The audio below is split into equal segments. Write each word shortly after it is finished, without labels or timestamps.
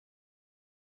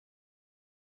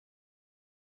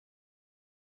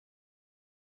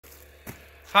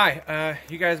Hi,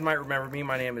 you guys might remember me.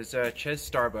 My name is Chez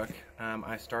Starbuck.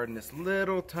 I starred in this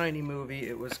little tiny movie.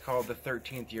 It was called The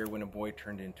 13th Year When a Boy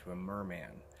Turned into a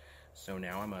Merman. So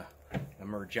now I'm a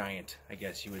mer giant, I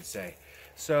guess you would say.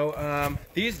 So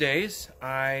these days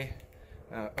I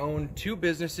own two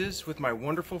businesses with my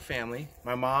wonderful family.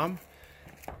 My mom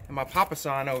and my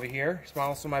papa-san over here. He's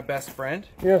also my best friend.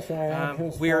 Yes, I am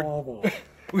his father.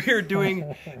 We are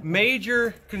doing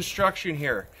major construction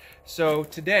here. So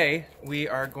today we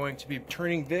are going to be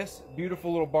turning this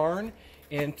beautiful little barn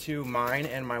into mine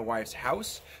and my wife's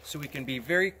house, so we can be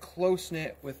very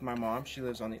close-knit with my mom. She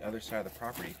lives on the other side of the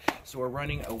property. So we're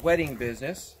running a wedding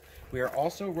business. We are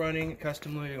also running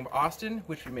Custom Living of Austin,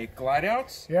 which we make glide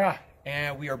outs. Yeah.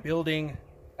 And we are building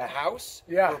a house.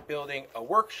 Yeah. We're building a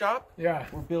workshop. Yeah.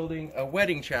 We're building a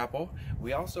wedding chapel.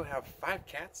 We also have 5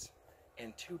 cats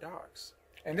and 2 dogs.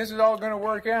 And this is all going to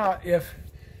work out if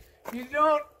you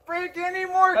don't break any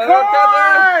more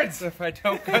cords! If I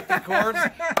don't cut the cords,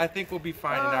 I think we'll be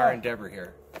fine in our endeavor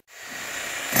here.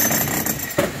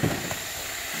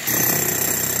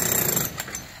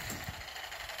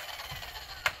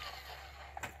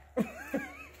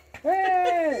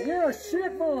 Hey, you're a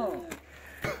shitball!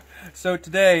 So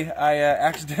today, I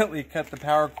accidentally cut the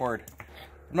power cord.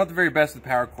 I'm not the very best with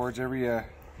power cords. Every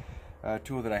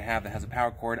tool that I have that has a power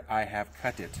cord, I have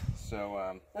cut it.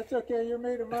 So that's okay, you're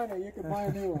made of money. You can buy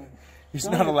a new one. he's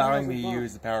not allowing me to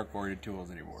use the power corded tools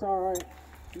anymore. It's alright.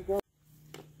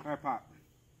 Alright, Pop.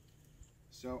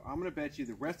 So I'm going to bet you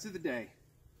the rest of the day,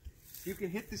 if you can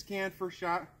hit this can first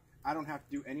shot, I don't have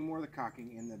to do any more of the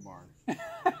cocking in the barn.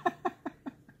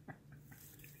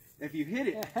 If you hit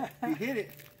it,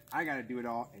 I got to do it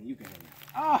all, and you can hang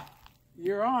out. Ah,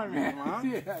 you're on, man. I'm on?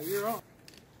 Yeah, you're on.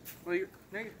 Well, you're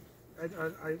negative.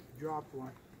 I dropped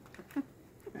one.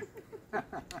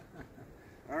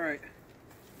 All right.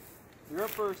 You're up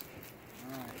first.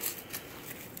 All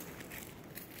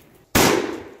right.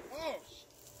 Oh,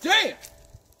 damn!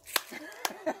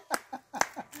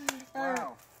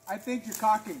 Wow. I think you're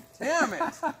cocking. Damn it!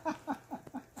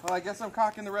 Well, I guess I'm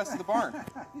cocking the rest of the barn.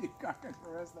 You're cocking the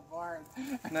rest of the barn.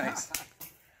 Nice.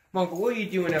 Uncle, what are you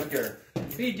doing up there?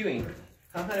 What are you doing?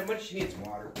 Huh, honey, what does she need? Some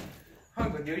water.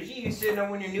 Uncle Doji, you sitting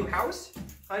on your new house?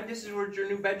 Huh, this is where your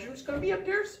new bedroom's gonna be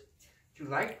upstairs? You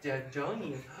like that, don't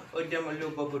you? Oh, damn, my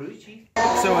little babaruchi.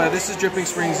 So this is Dripping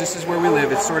Springs. This is where we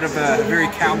live. It's sort of a very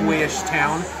cowboyish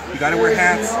town. You gotta wear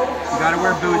hats, you gotta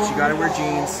wear boots, you gotta wear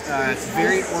jeans. It's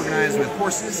very organized with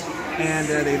horses, and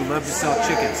they love to sell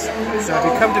chickens. So if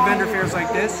you come to vendor fairs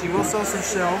like this, you will sell some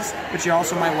shelves, but you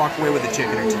also might walk away with a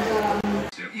chicken or two.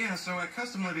 Yeah, so at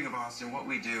Custom Living of Austin, what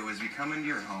we do is we come into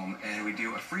your home and we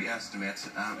do a free estimate,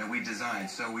 and we design.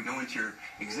 So we go into your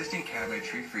existing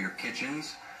cabinetry for your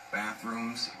kitchens,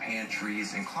 bathrooms,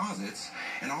 pantries, and closets,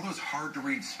 and all those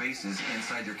hard-to-read spaces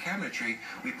inside your cabinetry,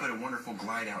 we put a wonderful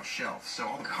glide-out shelf. So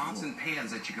all the pots and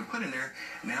pans that you can put in there,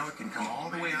 now it can come all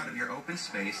the way out of your open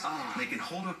space. They can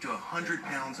hold up to 100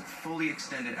 pounds fully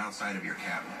extended outside of your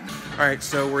cabinet. All right,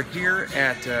 so we're here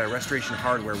at Restoration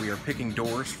Hardware. We are picking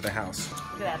doors for the house.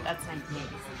 Look at that, that's nice.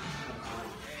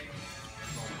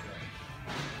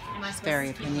 She's very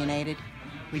opinionated.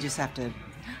 We just have to...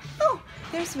 Oh,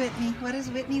 there's Whitney. What does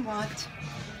Whitney want?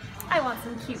 I want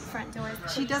some cute front doors.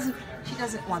 She doesn't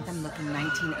want them looking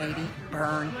 1980.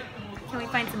 Burn. Can we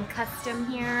find some custom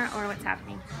here, or what's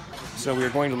happening? So we are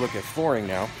going to look at flooring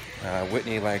now.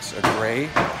 Whitney likes a gray,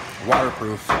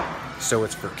 waterproof, so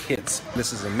it's for kids.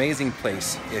 This is an amazing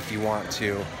place if you want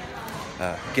to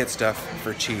get stuff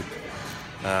for cheap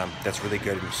that's really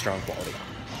good and strong quality.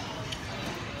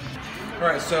 All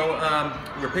right, so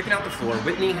we're picking out the floor.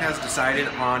 Whitney has decided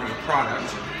on a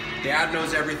product. Dad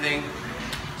knows everything,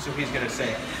 so he's gonna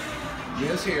say it.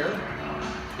 This here.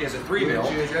 He has a 3-mil.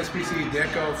 Which is SPC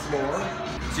Deco floor.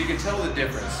 So you can tell the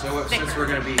difference. So since we're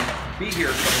gonna be here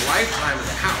for the lifetime of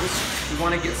the house, we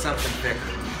wanna get something thicker.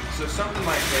 So something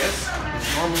like this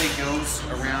normally goes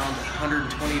around $120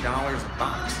 a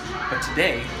box. But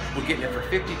today, we're getting it for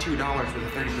 $52 with a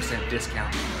 30%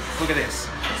 discount. Look at this.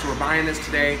 So we're buying this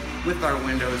today with our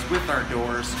windows, with our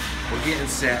doors. We're getting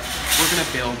set. We're gonna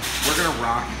build. We're gonna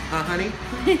rock. Huh, honey?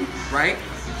 Right?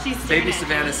 Baby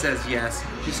Savannah says yes.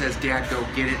 She says, Dad, go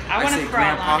get it. I say,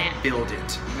 Grandpa, build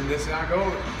it. And this is how it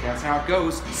goes. That's how it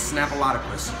goes.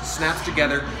 Snap-a-lot-a-puss. Snaps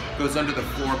together, goes under the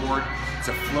floorboard. It's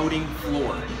a floating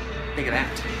floor. Think of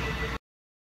that.